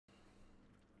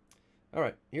All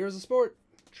right, here's the sport.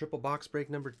 Triple box break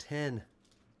number 10.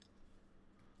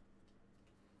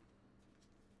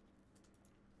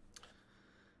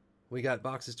 We got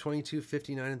boxes 22,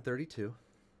 59, and 32.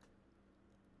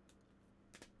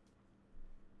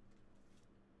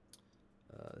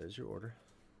 There's your order.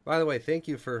 By the way, thank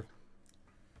you for...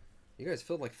 You guys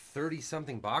filled like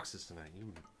 30-something boxes tonight.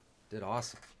 You did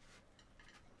awesome.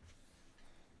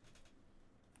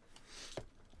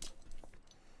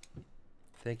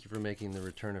 Thank you for making the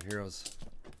Return of Heroes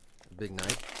a big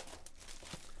night.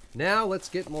 Now let's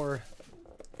get more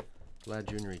Vlad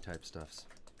Jr.-y type stuffs.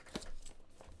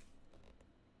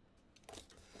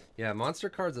 Yeah, monster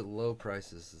cards at low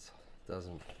prices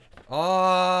doesn't...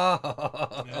 Oh!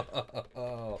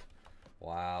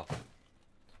 Wow.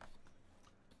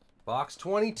 Box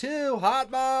 22, hot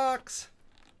box.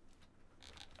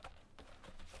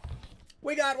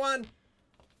 We got one.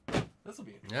 This will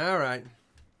be interesting. All right.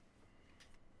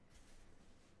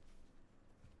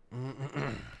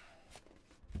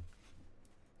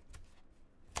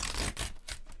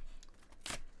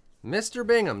 Mr.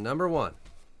 Bingham, number 1.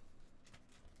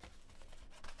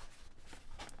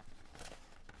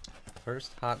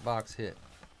 First hot box hit.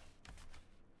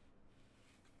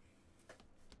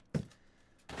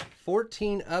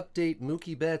 14 update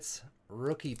Mookie Betts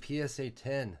rookie PSA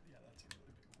 10. Yeah, that's a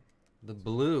really big one. The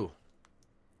blue.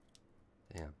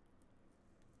 Damn.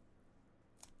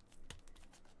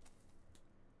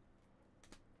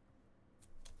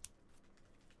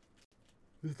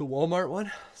 This is the Walmart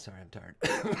one. Sorry, I'm tired.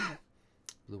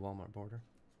 Blue Walmart border.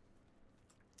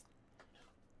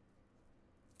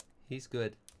 He's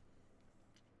good.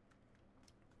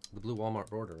 The blue Walmart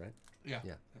border, right? Yeah,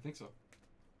 Yeah. I think so.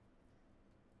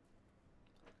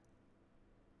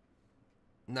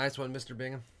 Nice one, Mr.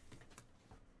 Bingham.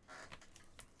 I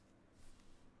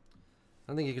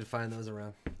don't think you could find those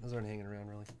around. Those aren't hanging around,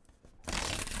 really.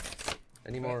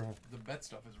 Any more? The bet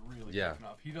stuff is really Yeah. picking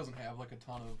up. He doesn't have like a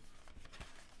ton of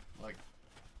like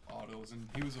autos, and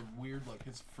he was a weird, like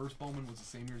his first Bowman was the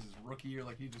same year as his rookie year.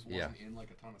 Like he just wasn't in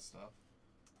like a ton of stuff.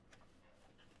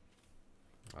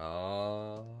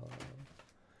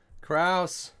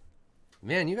 Kraus.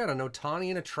 Man, you got an Ohtani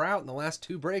and a Trout in the last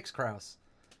 2 breaks, Kraus.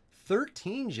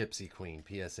 13 Gypsy Queen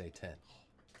PSA 10.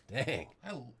 Dang.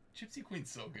 Gypsy Queen's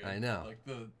so good. I know. Like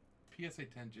the PSA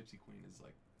 10 Gypsy Queen is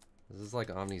like... This is like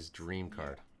Omni's dream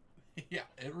card. Yeah,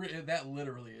 that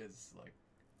literally is like...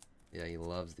 Yeah, he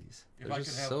loves these. If They're I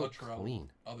just could have so a Trout,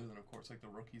 clean. other than, of course, like the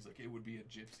rookies, like it would be a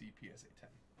Gypsy PSA 10.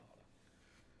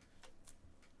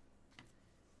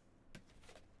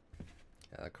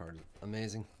 Yeah, that card is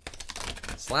amazing.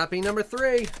 Slappy number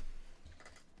 3.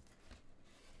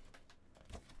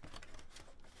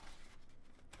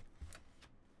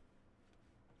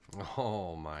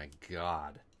 Oh my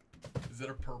God. Is it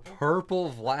a purple?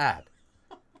 Purple Vlad.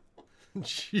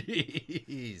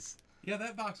 Jeez. Yeah,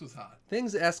 that box was hot.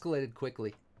 Things escalated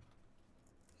quickly.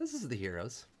 This is the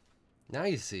Heroes. Now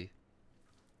you see.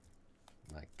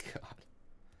 My God.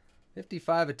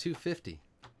 55 at 250.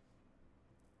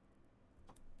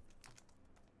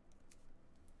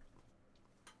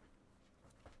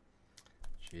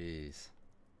 Jeez.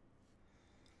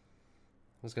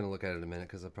 I'm just going to look at it in a minute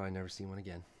because I'll probably never see one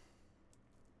again.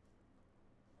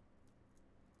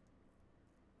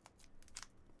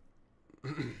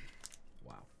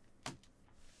 Wow.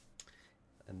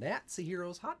 And that's the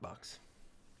Heroes hot box.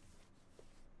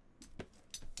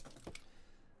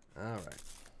 All right.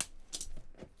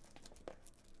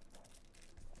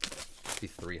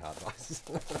 53 hot boxes.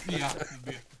 Yeah.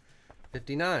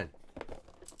 59.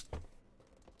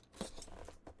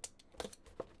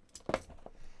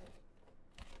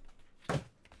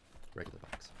 Regular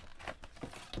box.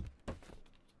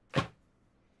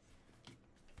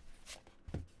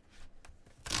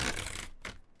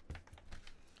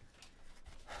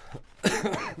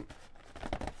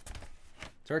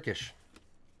 Turkish.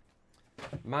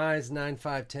 Mize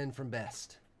 9-5-10 from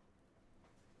best.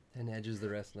 10 edges, the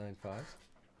rest 9-5s.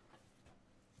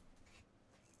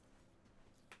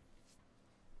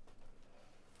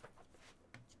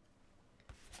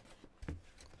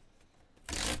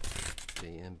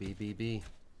 JMBBB.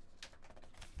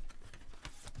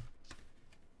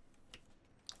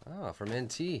 Ah, from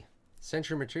NT.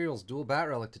 Century Materials, dual bat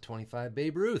relic to 25,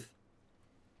 Babe Ruth.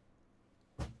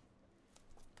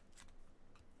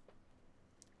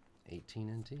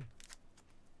 NT.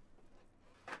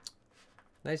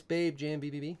 Nice Babe,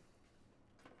 JMBBB.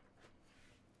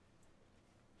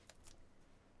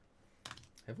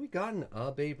 Have we gotten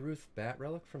a Babe Ruth bat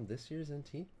relic from this year's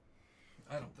NT?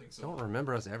 I don't think so. I don't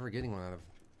remember us ever getting one out of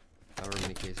however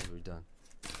many cases we've done.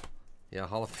 Yeah,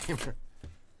 Hall of Famer.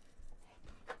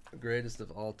 Greatest of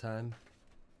all time.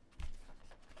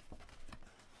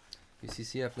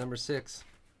 UCCF number 6.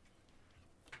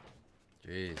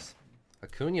 Jeez.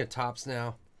 Acuna tops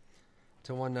now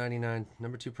to 199.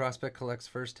 Number 2 prospect collects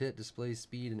first hit, displays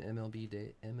speed, and MLB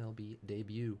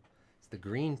debut. It's the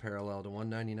green parallel to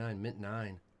 199, mint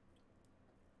 9.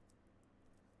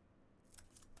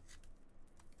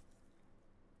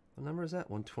 What number is that?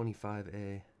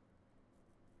 125A.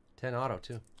 10 auto,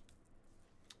 too.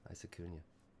 Nice Acuna.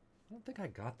 I don't think I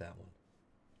got that one.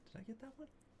 Did I get that one?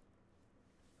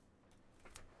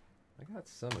 I got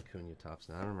some Acuna tops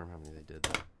now. I don't remember how many they did,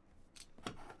 though.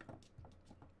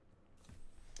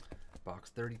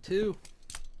 Box 32.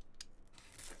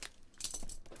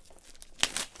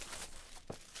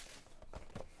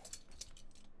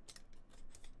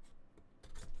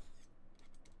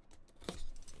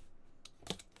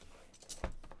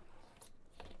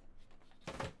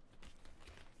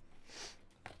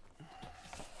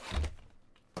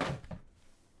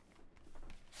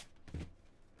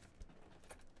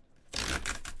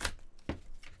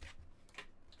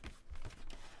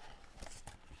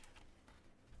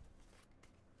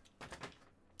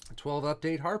 A 12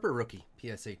 update Harper rookie,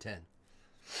 PSA 10.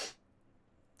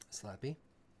 Slappy.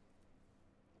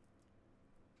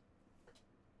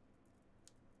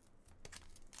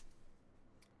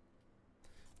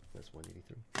 That's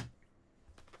 183.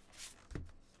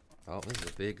 Oh, this is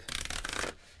a big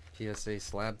PSA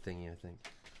slab thingy, I think.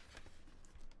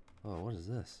 Oh, what is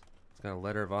this? It's got a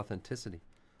letter of authenticity.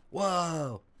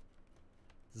 Whoa!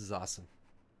 This is awesome.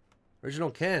 Original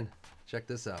Ken. Check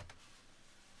this out.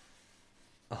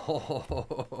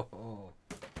 Oh,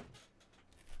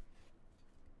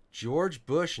 George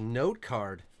Bush note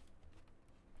card.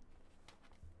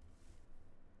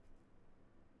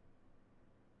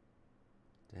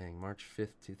 Dang, March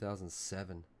 5th,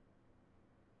 2007.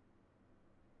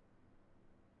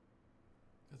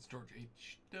 That's George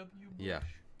H.W. Bush? Yeah,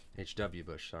 H.W.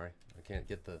 Bush, sorry. I can't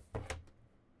get the...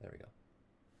 There we go.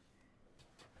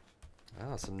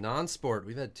 Oh, some non-sport.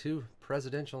 We've had 2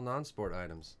 presidential non-sport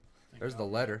items. There's the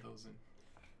letter. Those in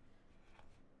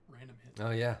random hits.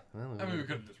 Oh, yeah. Well, I mean, we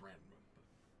could have just random them.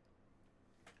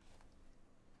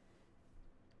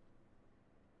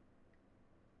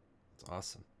 It's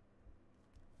awesome.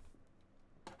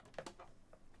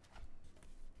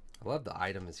 I love the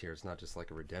item is here. It's not just like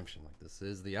a redemption. Like, this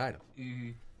is the item.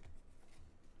 Mm-hmm.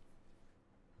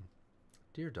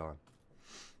 Dear Dawn.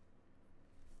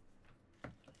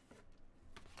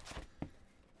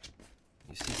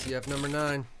 UCCF number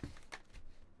 9.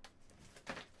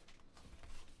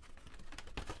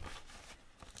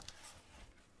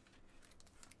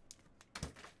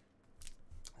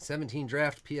 '17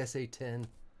 draft PSA 10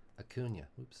 Acuna.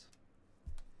 Oops.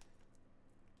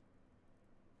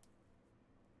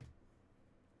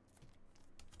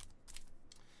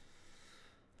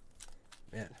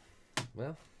 Man,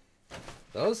 well,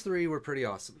 those 3 were pretty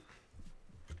awesome.